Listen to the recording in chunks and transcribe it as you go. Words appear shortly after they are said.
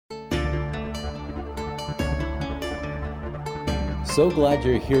So glad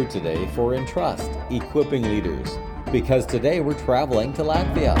you're here today for Entrust, Equipping Leaders, because today we're traveling to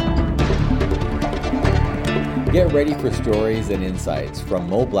Latvia. Get ready for stories and insights from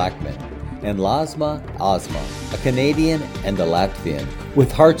Mo Blackman and Lasma Ozma, a Canadian and a Latvian,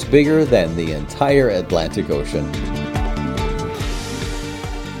 with hearts bigger than the entire Atlantic Ocean.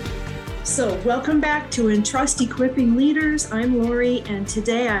 So welcome back to Entrust, Equipping Leaders. I'm Lori, and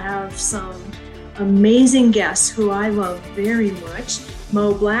today I have some amazing guests who I love very much.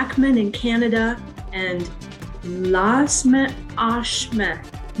 Mo Blackman in Canada and Lasma Ashme.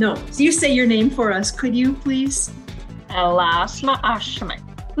 No, so you say your name for us, could you please? Lasma Ashme.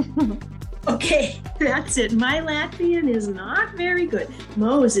 Okay, that's it. My Latvian is not very good.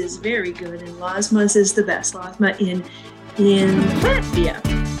 Mo's is very good, and Lasma's is the best. Lasma in Latvia.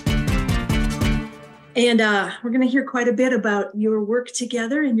 And we're going to hear quite a bit about your work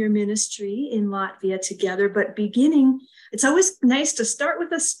together and your ministry in Latvia together. But beginning, it's always nice to start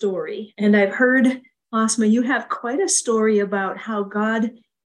with a story. And I've heard, Lasma, you have quite a story about how God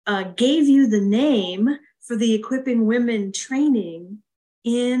gave you the name for the Equipping Women training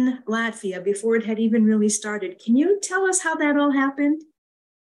in Latvia before it had even really started. Can you tell us how that all happened?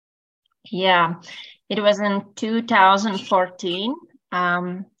 Yeah, it was in 2014.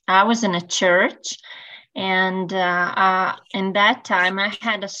 I was in a church, and in that time I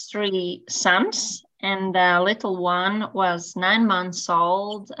had 3 sons, and the little one was 9 months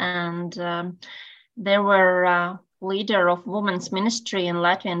old, and they were leader of women's ministry in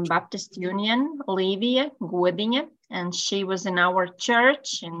Latvian Baptist Union, Līvija Godiņa, and she was in our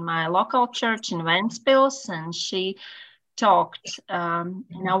church, in my local church in Ventspils, and she talked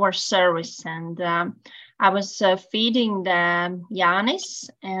in our service, and I was feeding the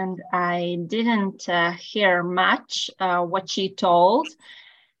Yanis, and I didn't hear much what she told,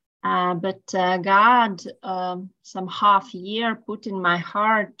 but God some half year put in my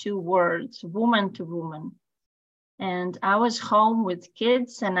heart 2 words, woman to woman. And I was home with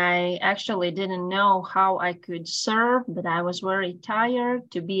kids, and I actually didn't know how I could serve, but I was very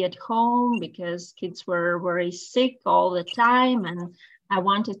tired to be at home because kids were very sick all the time, and I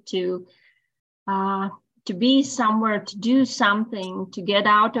wanted to be somewhere, to do something, to get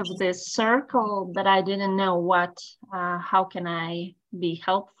out of this circle, but I didn't know what, how can I be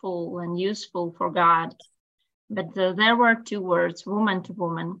helpful and useful for God. But there were 2 words, woman to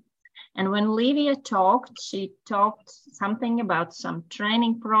woman. And when Līvija talked, she talked something about some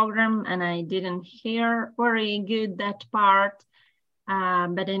training program, and I didn't hear very good that part.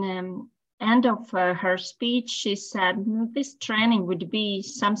 But in the end of her speech, she said, this training would be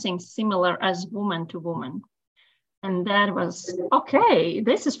something similar as woman to woman. And that was, okay,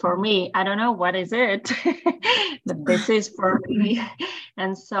 this is for me. I don't know what is it, but this is for me.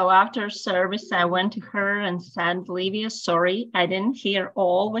 And so after service, I went to her and said, Līvija, sorry, I didn't hear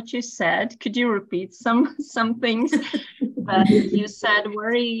all what you said. Could you repeat some things? But you said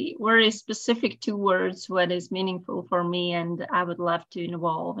very, very specific 2 words, what is meaningful for me, and I would love to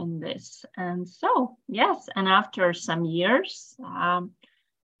involve in this. And so, yes, and after some years,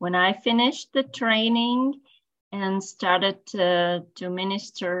 when I finished the training, and started to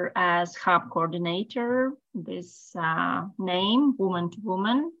minister as hub coordinator, this name, woman to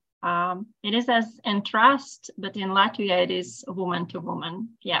woman. It is as Entrust, but in Latvia it is woman to woman,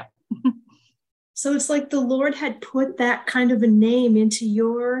 yeah. So it's like the Lord had put that kind of a name into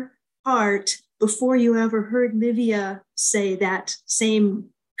your heart before you ever heard Līvija say that same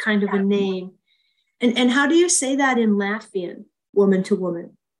kind of a name. And how do you say that in Latvian, woman to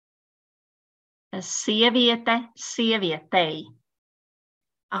woman? Sieviete, sievietei.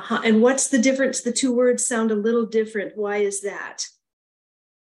 And what's the difference? The 2 words sound a little different. Why is that?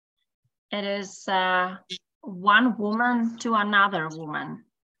 It is one woman to another woman.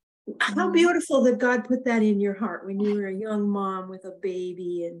 How beautiful that God put that in your heart when you were a young mom with a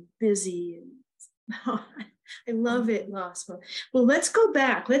baby and busy. And I love it, Lasma. Well, let's go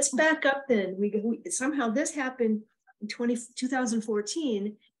back. Let's back up then. We somehow this happened in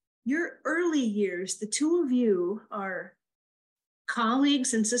 2014. Your early years, the 2 of you are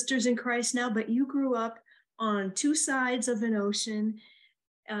colleagues and sisters in Christ now, but you grew up on 2 sides of an ocean.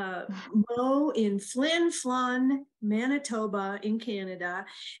 Mo in Flin Flon, Manitoba in Canada.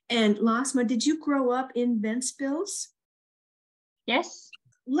 And Lasma, did you grow up in Ventspils? Yes.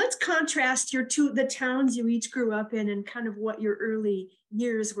 Let's contrast the towns you each grew up in and kind of what your early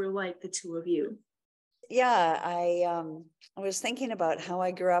years were like, the 2 of you. Yeah, I was thinking about how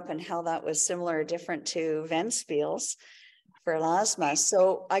I grew up and how that was similar or different to Ventspils for Lasma.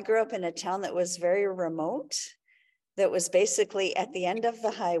 So I grew up in a town that was very remote, that was basically at the end of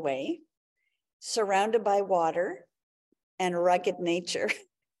the highway, surrounded by water, and rugged nature.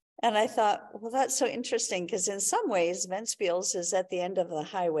 And I thought, well, that's so interesting, because in some ways, Ventspils is at the end of the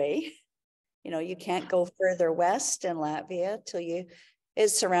highway. You know, you can't go further west in Latvia till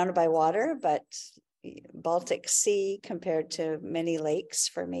it's surrounded by water, but Baltic Sea compared to many lakes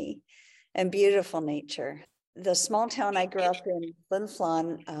for me, and beautiful nature. The small town I grew up in, Flin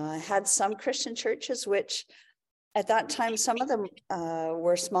Flon, had some Christian churches, which at that time, some of them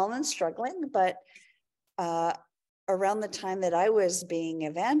were small and struggling, but around the time that I was being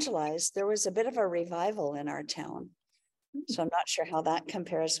evangelized, there was a bit of a revival in our town. So I'm not sure how that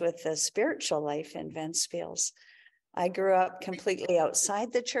compares with the spiritual life in Ventspils. I grew up completely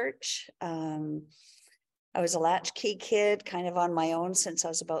outside the church. I was a latchkey kid, kind of on my own since I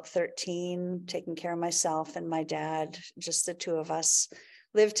was about 13, taking care of myself and my dad. Just the two of us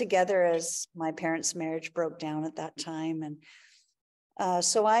lived together as my parents' marriage broke down at that time. And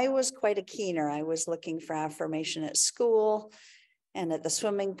so I was quite a keener. I was looking for affirmation at school and at the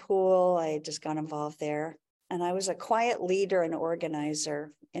swimming pool. I had just got involved there. And I was a quiet leader and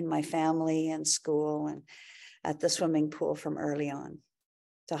organizer in my family and school and at the swimming pool from early on.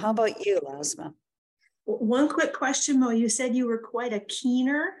 So how about you, Lasma? One quick question, Mo. You said you were quite a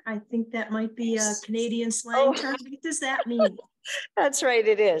keener. I think that might be a Canadian slang term. What does that mean? That's right,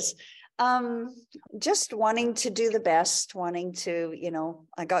 it is. Just wanting to do the best, wanting to,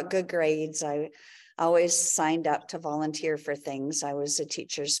 I got good grades. I always signed up to volunteer for things. I was a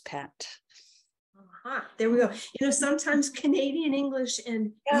teacher's pet. There we go. Sometimes Canadian English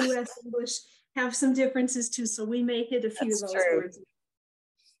and US English have some differences too, so we may hit a few of those words.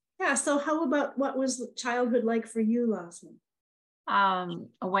 Yeah, so how about what was childhood like for you, Lasma?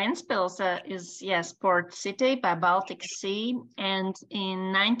 Ventspils is, yes, port city by Baltic Sea, and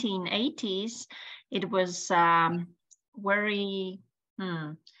in 1980s it was very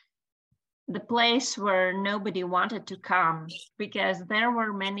the place where nobody wanted to come, because there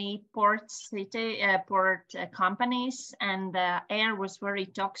were many port companies, and the air was very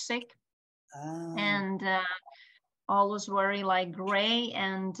toxic. And all was very like gray.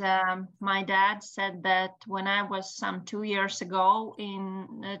 And my dad said that when I was some 2 years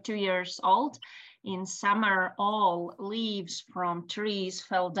old, in summer, all leaves from trees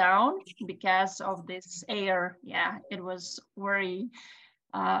fell down because of this air. Yeah, it was very,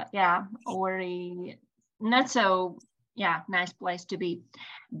 very not so, nice place to be.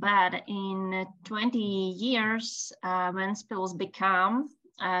 But in 20 years, Ventspils become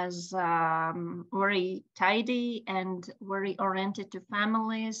as very tidy and very oriented to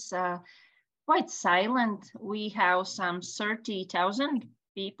families, quite silent. We have some 30,000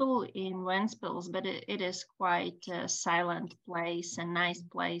 people in Ventspils, but it is quite a silent place, a nice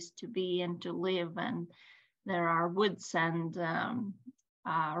place to be and to live. And there are woods and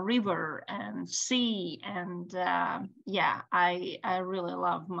river and sea, and I really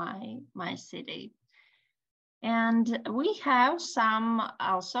love my city. And we have some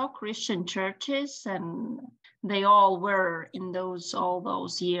also Christian churches, and they all were in all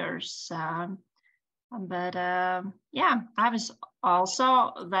those years. But I was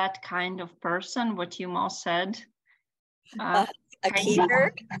also that kind of person, what you most said. A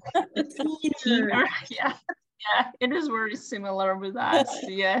keener? A keener. Yeah, it is very similar with us,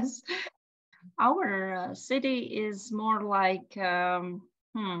 yes. Our city is more like, how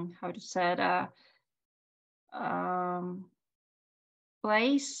to say it,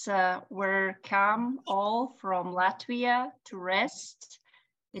 place where come all from Latvia to rest.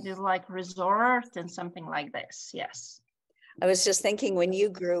 It is like resort and something like this. Yes. I was just thinking, when you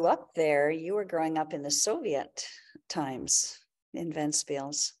grew up there, you were growing up in the Soviet times in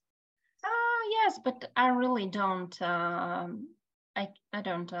Ventspils. Yes, but I really don't. I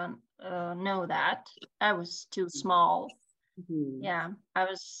don't know that. I was too small. Mm-hmm. Yeah, I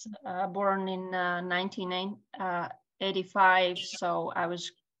was born in 1985, so I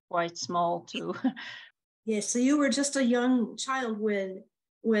was quite small too. Yeah, so you were just a young child when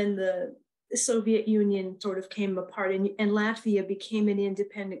the Soviet Union sort of came apart and Latvia became an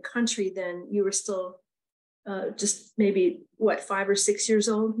independent country. Then you were still just maybe 5 or 6 years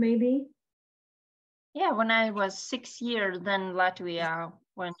old, maybe? Yeah, when I was 6 years, then Latvia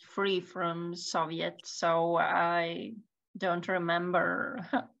went free from Soviet, so I don't remember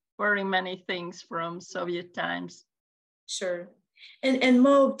very many things from Soviet times. Sure. And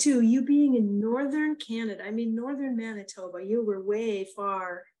Mo, too, you being in northern Canada, northern Manitoba, you were way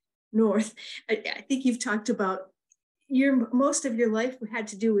far north. I think you've talked about most of your life had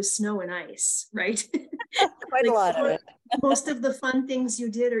to do with snow and ice, right? Quite a lot of it. Most of the fun things you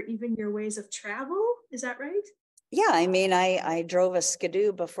did, or even your ways of travel, is that right? Yeah, I mean, I drove a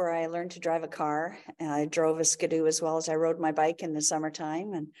Skidoo before I learned to drive a car. I drove a Skidoo as well as I rode my bike in the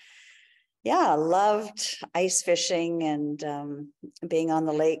summertime. And yeah, loved ice fishing and being on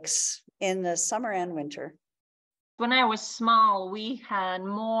the lakes in the summer and winter. When I was small, we had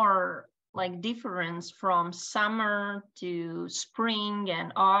more like difference from summer to spring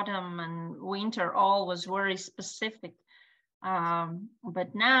and autumn and winter. All was very specific.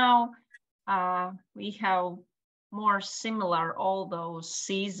 But now we have more similar all those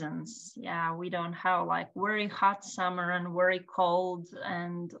seasons. Yeah, we don't have like very hot summer and very cold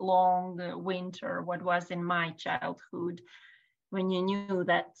and long winter, what was in my childhood, when you knew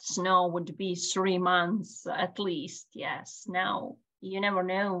that snow would be 3 months at least. Yes, now you never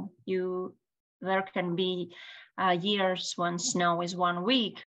know. There can be years when snow is 1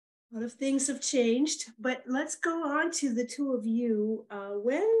 week. A lot of things have changed, but let's go on to the two of you.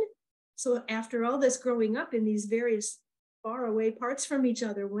 So after all this growing up in these various faraway parts from each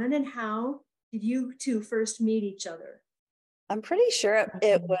other, when and how did you two first meet each other? I'm pretty sure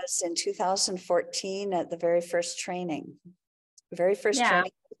it was in 2014 at the very first training.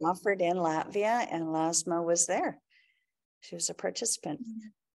 Training offered in Latvia, and Lasma was there. She was a participant.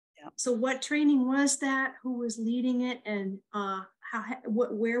 Yeah. So what training was that? Who was leading it? And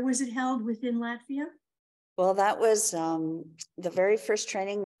where was it held within Latvia? Well, that was the very first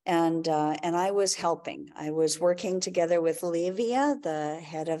training. And I was helping. I was working together with Livia, the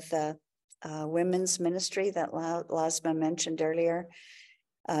head of the women's ministry that Lasma mentioned earlier.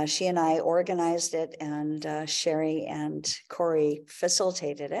 She and I organized it, and Sherry and Corey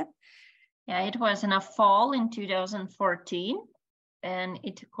facilitated it. Yeah, it was in a fall in 2014, and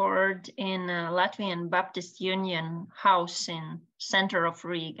it occurred in Latvian Baptist Union House in center of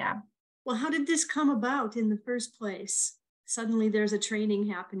Riga. Well, how did this come about in the first place? Suddenly there's a training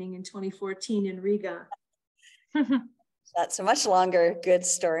happening in 2014 in Riga. That's a much longer good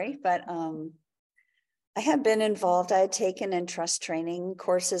story, but I had been involved. I had taken entrust training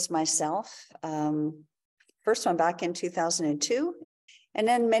courses myself. First one back in 2002. And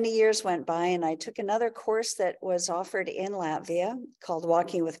then many years went by, and I took another course that was offered in Latvia called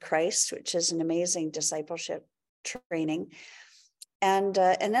Walking with Christ, which is an amazing discipleship training. And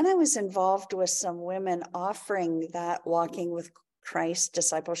then I was involved with some women offering that Walking with Christ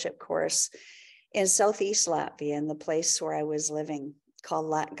discipleship course in Southeast Latvia, in the place where I was living, called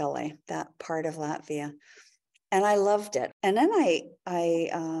Latgale, that part of Latvia. And I loved it. And then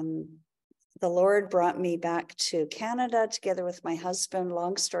the Lord brought me back to Canada together with my husband.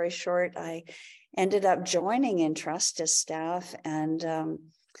 Long story short, I ended up joining Entrust as staff, and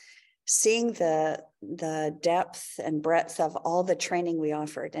seeing the depth and breadth of all the training we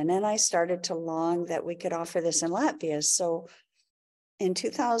offered. And then I started to long that we could offer this in Latvia. So in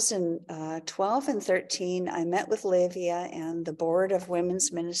 2012 and 13, I met with Livia and the board of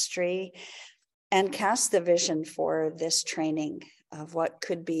women's ministry and cast the vision for this training of what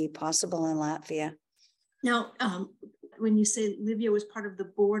could be possible in Latvia. Now, when you say Livia was part of the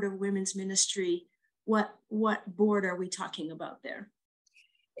board of women's ministry, what board are we talking about there?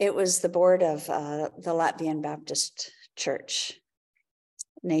 It was the board of the Latvian Baptist Church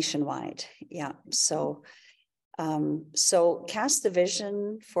nationwide. Yeah. So cast the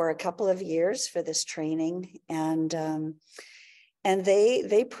vision for a couple of years for this training, and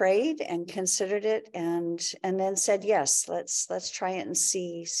they prayed and considered it, and then said, yes, let's try it and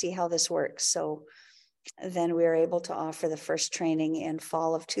see how this works. So then we were able to offer the first training in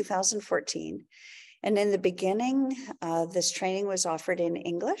fall of 2014. And in the beginning, this training was offered in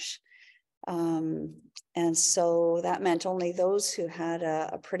English. And so that meant only those who had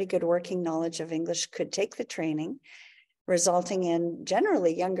a pretty good working knowledge of English could take the training, resulting in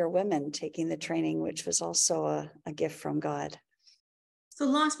generally younger women taking the training, which was also a gift from God. So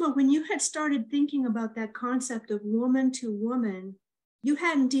Lasma, when you had started thinking about that concept of woman to woman, you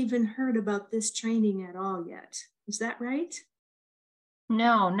hadn't even heard about this training at all yet. Is that right?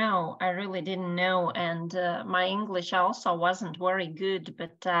 No, I really didn't know. And my English also wasn't very good,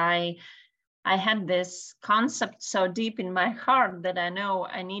 but I had this concept so deep in my heart that I know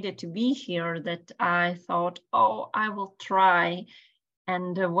I needed to be here, that I thought, oh, I will try.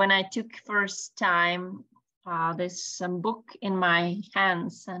 And when I took first time this book in my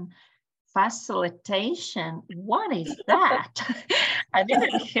hands, and facilitation, what is that? I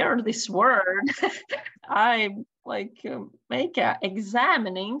didn't hear this word. I make an exam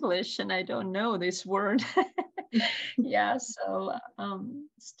in English and I don't know this word. Yeah, so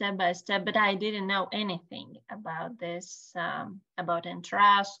step by step, but I didn't know anything about this, about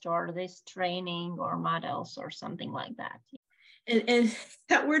Entrust or this training or models or something like that. And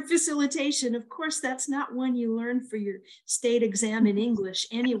that word facilitation, of course, that's not one you learn for your state exam in English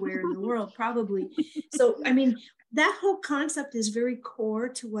anywhere in the world, probably. So, I mean, that whole concept is very core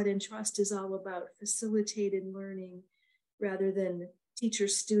to what Entrust is all about, facilitated learning rather than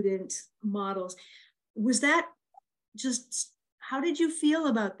teacher-student models. Was that just, how did you feel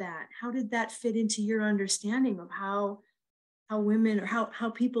about that? How did that fit into your understanding of how women or how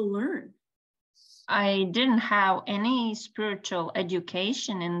people learn? I didn't have any spiritual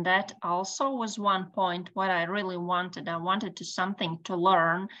education, and that also was one point what I really wanted. I wanted something to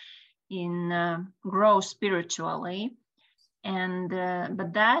learn in grow spiritually, and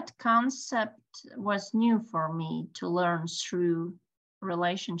but that concept was new for me to learn through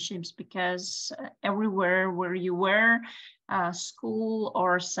relationships, because everywhere where you were, school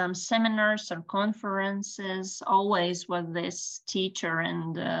or some seminars or conferences, always was this teacher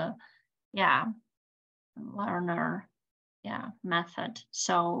and learner method.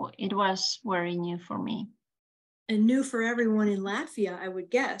 So it was very new for me. And new for everyone in Latvia, I would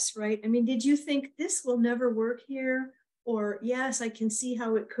guess, right? I mean, did you think this will never work here? Or yes, I can see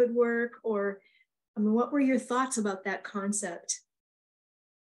how it could work? Or, I mean, what were your thoughts about that concept?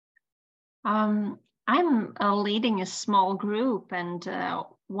 I'm leading a small group, and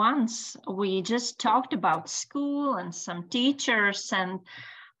once we just talked about school and some teachers, and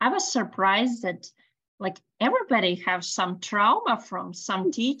I was surprised that like everybody have some trauma from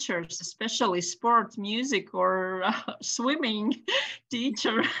some teachers, especially sport, music, or swimming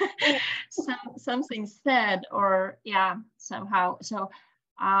teacher. Something said, or somehow. So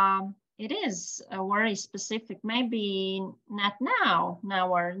it is a very specific. Maybe not now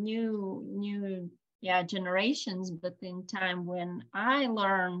our new generations, but in time when I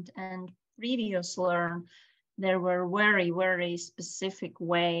learned and previous learned, there were very specific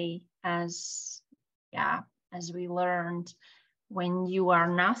way as we learned. When you are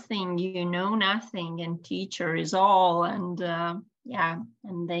nothing, you know nothing, and teacher is all, and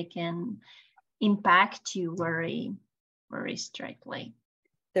and they can impact you very strictly.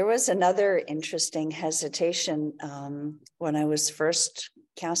 There was another interesting hesitation when I was first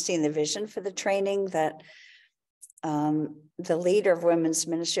casting the vision for the training, that the leader of women's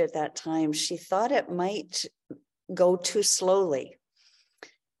ministry at that time, she thought it might go too slowly,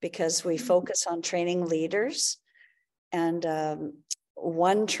 because we focus on training leaders, and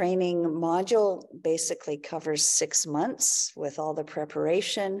one training module basically covers 6 months with all the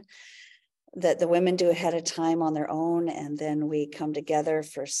preparation that the women do ahead of time on their own, and then we come together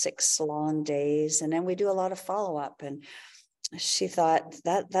for 6 long days, and then we do a lot of follow-up. And she thought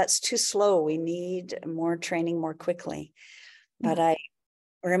that's too slow, we need more training more quickly. But I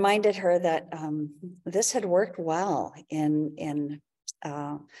reminded her that this had worked well in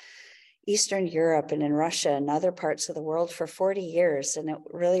Eastern Europe and in Russia and other parts of the world for 40 years. And it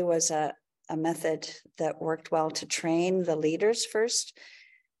really was a method that worked well to train the leaders first,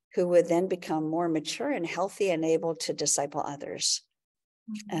 who would then become more mature and healthy and able to disciple others.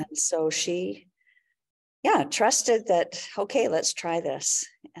 Mm-hmm. And so she, trusted that, okay, let's try this.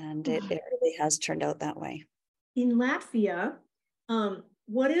 And it really has turned out that way. In Latvia,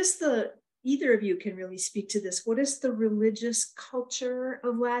 what is either of you can really speak to this. What is the religious culture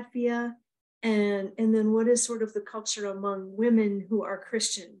of Latvia? And then what is sort of the culture among women who are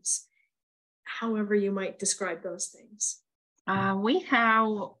Christians? However you might describe those things. We have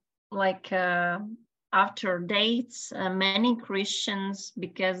after dates, many Christians,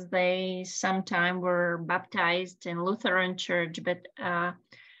 because they sometime were baptized in Lutheran church, but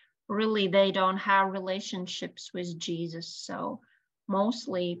really they don't have relationships with Jesus. So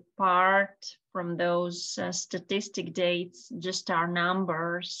mostly part from those statistic dates just are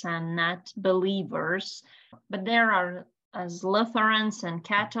numbers and not believers. But there are as Lutherans and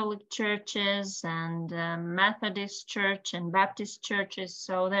Catholic churches and Methodist church and Baptist churches.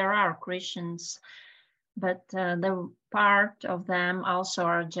 So there are Christians, but the part of them also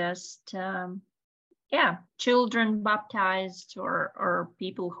are just children baptized or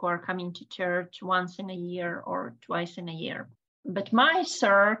people who are coming to church once in a year or twice in a year. But my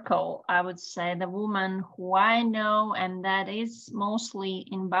circle, I would say, the women who I know, and that is mostly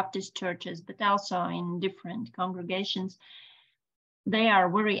in Baptist churches, but also in different congregations, they are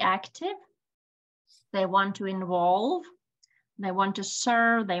very active. They want to involve, they want to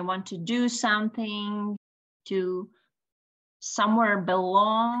serve, they want to do something, to somewhere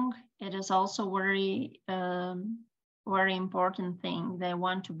belong. It is also very important thing. They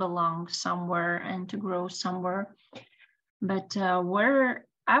want to belong somewhere and to grow somewhere. But where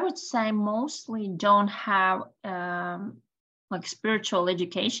I would say mostly don't have like spiritual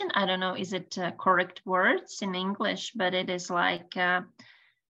education. I don't know, is it correct words in English, but it is like a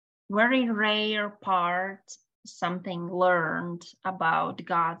very rare part, something learned about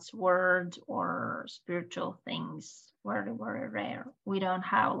God's word or spiritual things. Very, very rare. We don't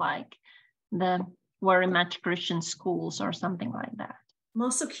have like the very much Christian schools or something like that. I'm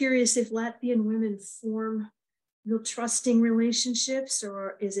also curious if Latvian women form real trusting relationships,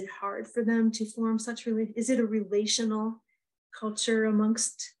 or is it hard for them to form such is it a relational culture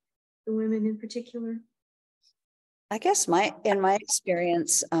amongst the women in particular? I guess in my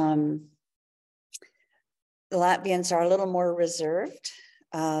experience, the Latvians are a little more reserved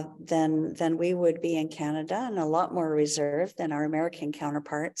than we would be in Canada, and a lot more reserved than our American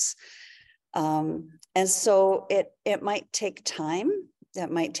counterparts. And so it might take time.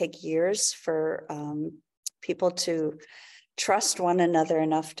 That might take years for people to trust one another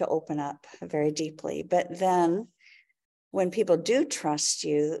enough to open up very deeply. But then when people do trust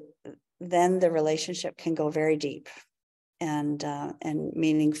you, then the relationship can go very deep and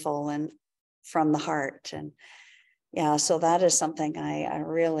meaningful and from the heart. And yeah, so that is something I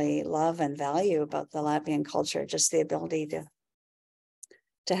really love and value about the Latvian culture, just the ability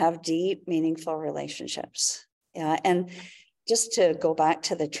to have deep, meaningful relationships. Yeah, and just to go back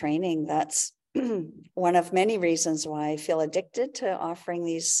to the training, that's one of many reasons why I feel addicted to offering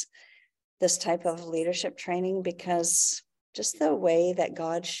this type of leadership training, because just the way that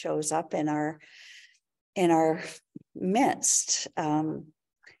God shows up in our midst,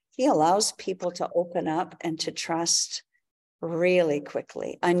 he allows people to open up and to trust really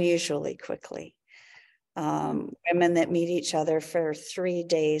quickly, unusually quickly. Women that meet each other for 3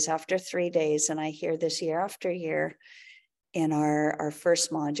 days, after 3 days, and I hear this year after year in our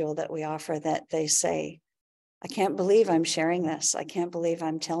first module that we offer, that they say, I can't believe I'm sharing this. I can't believe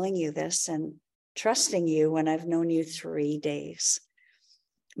I'm telling you this and trusting you when I've known you 3 days.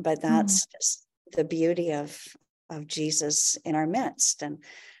 But that's just the beauty of Jesus in our midst, and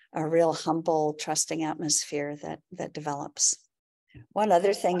a real humble, trusting atmosphere that develops. One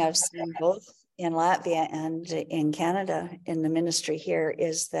other thing I've seen both in Latvia and in Canada in the ministry here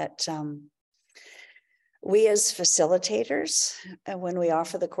is that we as facilitators, when we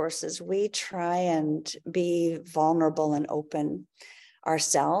offer the courses, we try and be vulnerable and open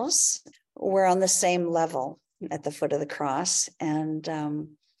ourselves. We're on the same level at the foot of the cross. And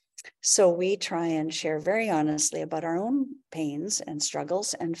so we try and share very honestly about our own pains and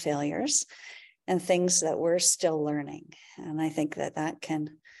struggles and failures and things that we're still learning. And I think that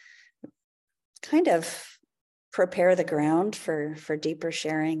can kind of prepare the ground for deeper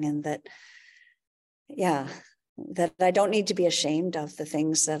sharing, and that I don't need to be ashamed of the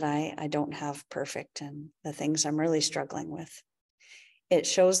things that I don't have perfect and the things I'm really struggling with. It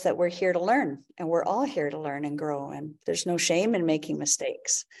shows that we're here to learn, and we're all here to learn and grow. And there's no shame in making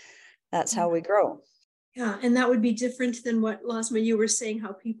mistakes. That's how we grow. Yeah, and that would be different than what, Lasma, you were saying,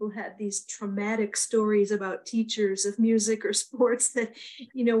 how people had these traumatic stories about teachers of music or sports that,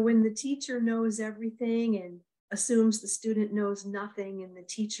 when the teacher knows everything and assumes the student knows nothing and the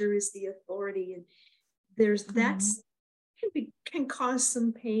teacher is the authority, and can cause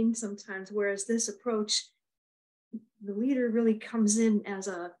some pain sometimes, whereas this approach, the leader really comes in as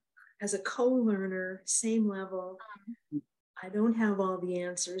a co-learner, same level. I don't have all the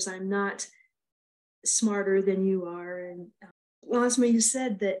answers. I'm not smarter than you are. And Lasma, you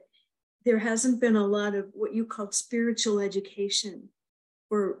said that there hasn't been a lot of what you called spiritual education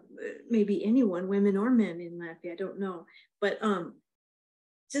for maybe anyone, women or men in Latvia, I don't know. But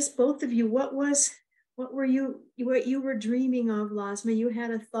just both of you, what were you were dreaming of, Lasma? You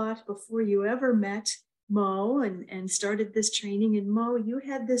had a thought before you ever met Mo and started this training. And Mo, you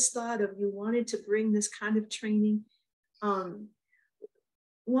had this thought of you wanted to bring this kind of training.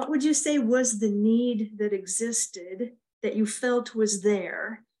 What would you say was the need that existed, that you felt was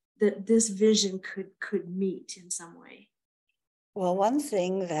there, that this vision could meet in some way? Well, one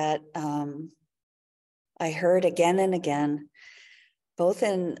thing that I heard again and again, both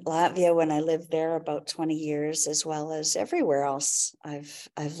in Latvia when I lived there about 20 years, as well as everywhere else I've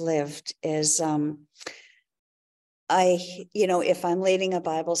lived, is if I'm leading a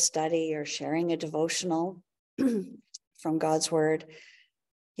Bible study or sharing a devotional from God's word,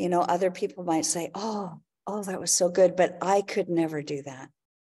 other people might say, oh, that was so good, but I could never do that.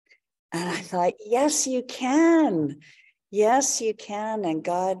 And I thought, yes, you can. Yes, you can. And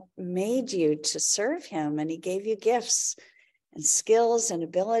God made you to serve him, and he gave you gifts and skills and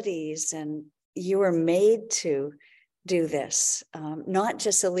abilities, and you were made to do this, not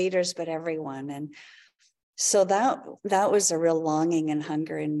just the leaders, but everyone. And so that was a real longing and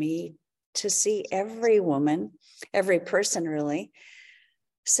hunger in me to see every woman, every person really,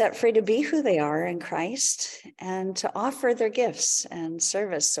 set free to be who they are in Christ and to offer their gifts and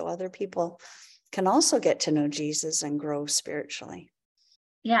service so other people can also get to know Jesus and grow spiritually.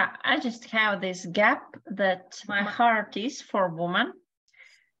 Yeah, I just have this gap that my heart is for women,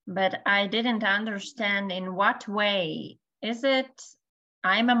 but I didn't understand in what way. Is it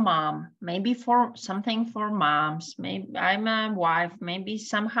I'm a mom, maybe for something for moms, maybe I'm a wife, maybe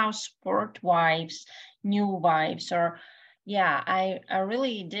somehow support wives, new wives, or yeah, I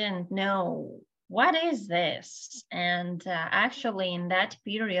really didn't know what is this. And actually in that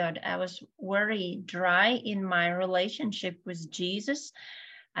period, I was very dry in my relationship with Jesus.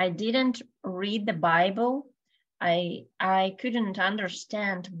 I didn't read the Bible. I couldn't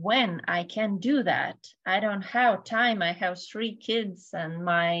understand when I can do that. I don't have time. I have 3 kids and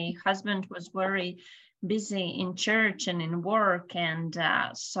my husband was very busy in church and in work. And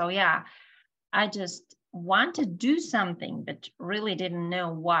so, yeah, I just want to do something, but really didn't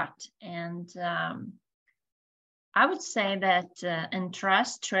know what. And I would say that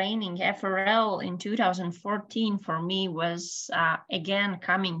Entrust training FRL in 2014 for me was again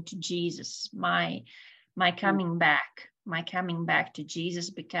coming to Jesus, my coming back to Jesus,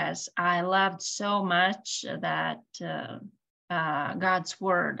 because I loved so much that God's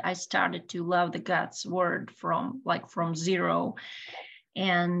word. I started to love the God's word from zero.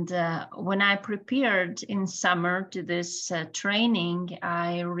 And when I prepared in summer to this training,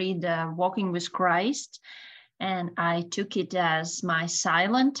 I read Walking with Christ, and I took it as my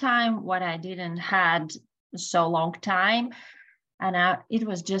silent time, what I didn't had so long time. And it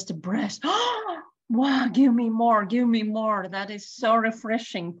was just a breath. Wow, give me more. That is so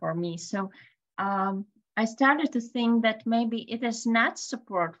refreshing for me. So I started to think that maybe it is not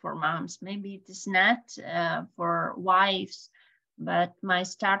support for moms. Maybe it is not for wives, but my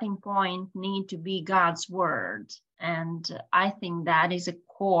starting point need to be God's word. And I think that is a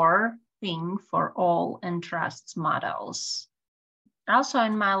core thing for all Entrust models. Also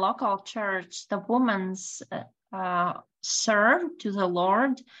in my local church, the women serve to the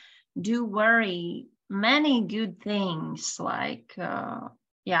Lord, do very many good things, like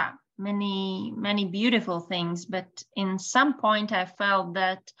many beautiful things. But in some point I felt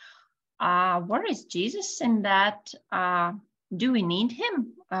that where is Jesus in that? Do we need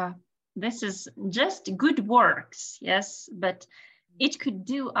him? This is just good works, yes, but it could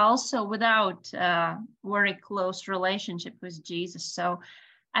do also without very close relationship with Jesus. So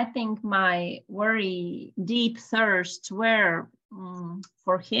I think my very deep thirsts were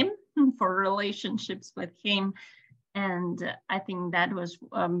for him, for relationships with him. And I think that was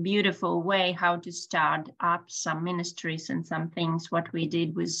a beautiful way how to start up some ministries and some things, what we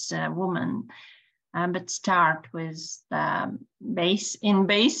did with women. But start with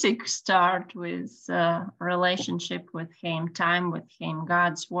basic start with relationship with him, time with him,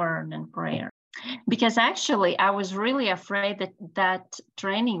 God's word and prayer. Because actually I was really afraid that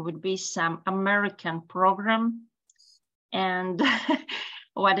training would be some American program and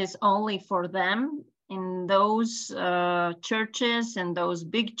what is only for them in those churches and those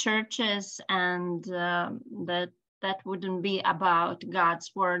big churches, and that wouldn't be about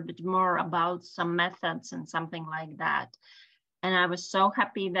God's word, but more about some methods and something like that. And I was so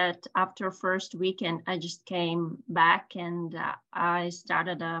happy that after first weekend, I just came back and I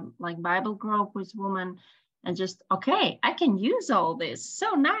started a Bible group with women, and just, okay, I can use all this.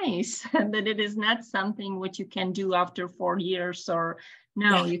 So nice. And that it is not something which you can do after 4 years, or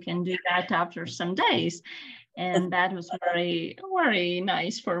no, you can do that after some days. And that was very, very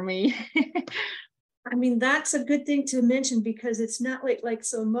nice for me. I mean, that's a good thing to mention, because it's not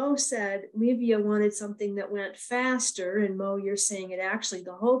so Mo said, Livia wanted something that went faster. And Mo, you're saying it actually,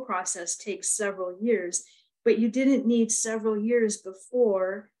 the whole process takes several years, but you didn't need several years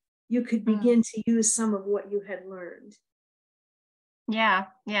before you could begin to use some of what you had learned. Yeah.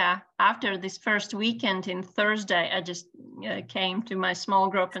 After this first weekend in Thursday, I just came to my small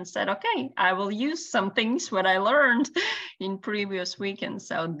group and said, okay, I will use some things what I learned in previous weekends.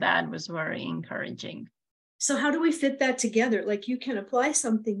 So that was very encouraging. So how do we fit that together? You can apply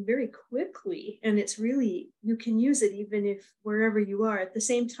something very quickly, and it's really, you can use it even if wherever you are. At the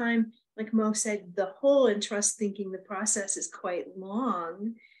same time, like Mo said, the whole Entrust thinking, the process is quite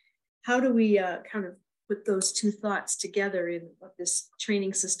long. How do we kind of put those two thoughts together in what this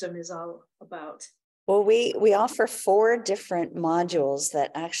training system is all about? Well, we offer 4 different modules that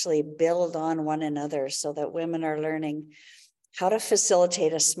actually build on one another, so that women are learning how to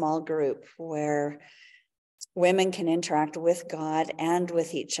facilitate a small group where women can interact with God and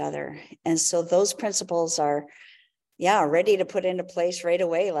with each other. And so those principles are, ready to put into place right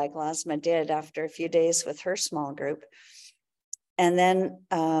away, like Lasma did after a few days with her small group. And then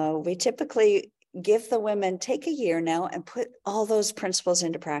we typically give the women, take a year now and put all those principles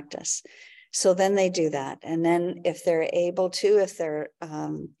into practice. So then they do that. And then if they're able to, if their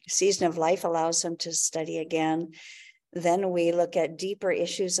season of life allows them to study again, then we look at deeper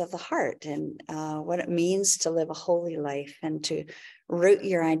issues of the heart and what it means to live a holy life and to root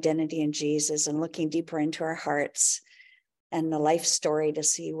your identity in Jesus, and looking deeper into our hearts and the life story to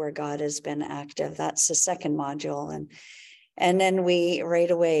see where God has been active. That's the second module. And then we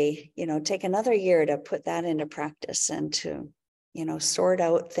right away, take another year to put that into practice and to, sort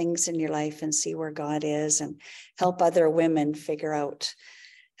out things in your life and see where God is, and help other women figure out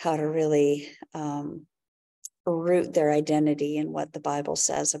how to really root their identity in what the Bible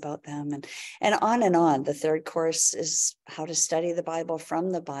says about them, and on and on. The third course is how to study the Bible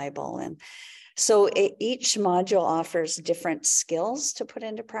from the Bible. And so each module offers different skills to put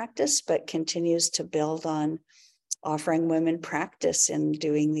into practice, but continues to build on offering women practice in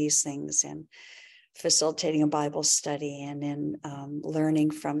doing these things, and facilitating a Bible study, and in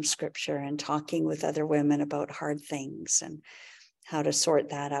learning from Scripture and talking with other women about hard things and how to sort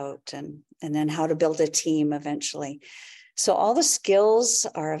that out, and then how to build a team eventually. So all the skills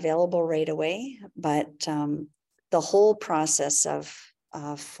are available right away, but the whole process of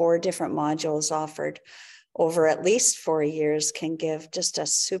 4 different modules offered over at least 4 years can give just a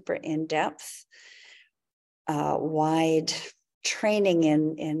super in-depth, wide training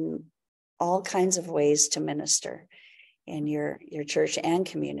in all kinds of ways to minister in your church and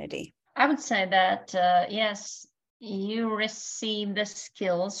community. I would say that, yes, you receive the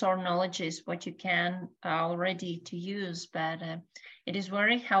skills or knowledge is what you can already to use, but it is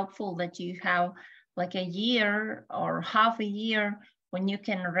very helpful that you have like a year or half a year when you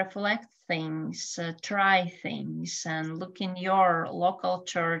can reflect things, try things, and look in your local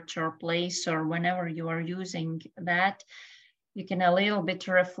church or place, or whenever you are using that, you can a little bit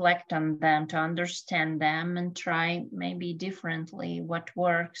reflect on them to understand them and try maybe differently what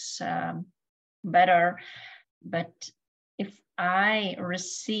works better. But if I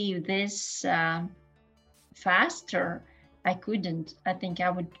receive this faster, I couldn't. I think I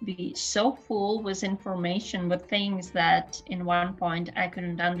would be so full with information, with things that in one point I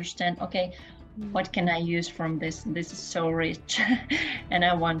couldn't understand. Okay, what can I use from this? This is so rich. And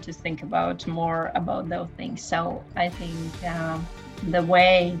I want to think about more about those things. So I think the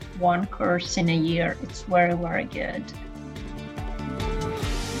way one course in a year, it's very, very good.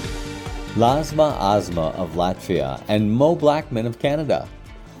 Lasma Asma of Latvia and Mo Blackman of Canada.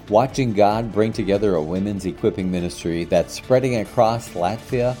 Watching God bring together a women's equipping ministry that's spreading across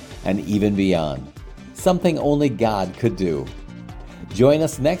Latvia and even beyond. Something only God could do. Join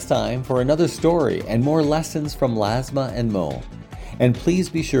us next time for another story and more lessons from Lasma and Mo. And please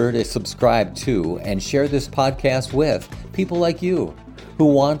be sure to subscribe to and share this podcast with people like you who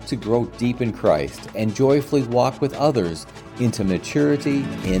want to grow deep in Christ and joyfully walk with others into maturity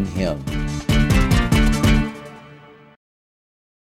in Him.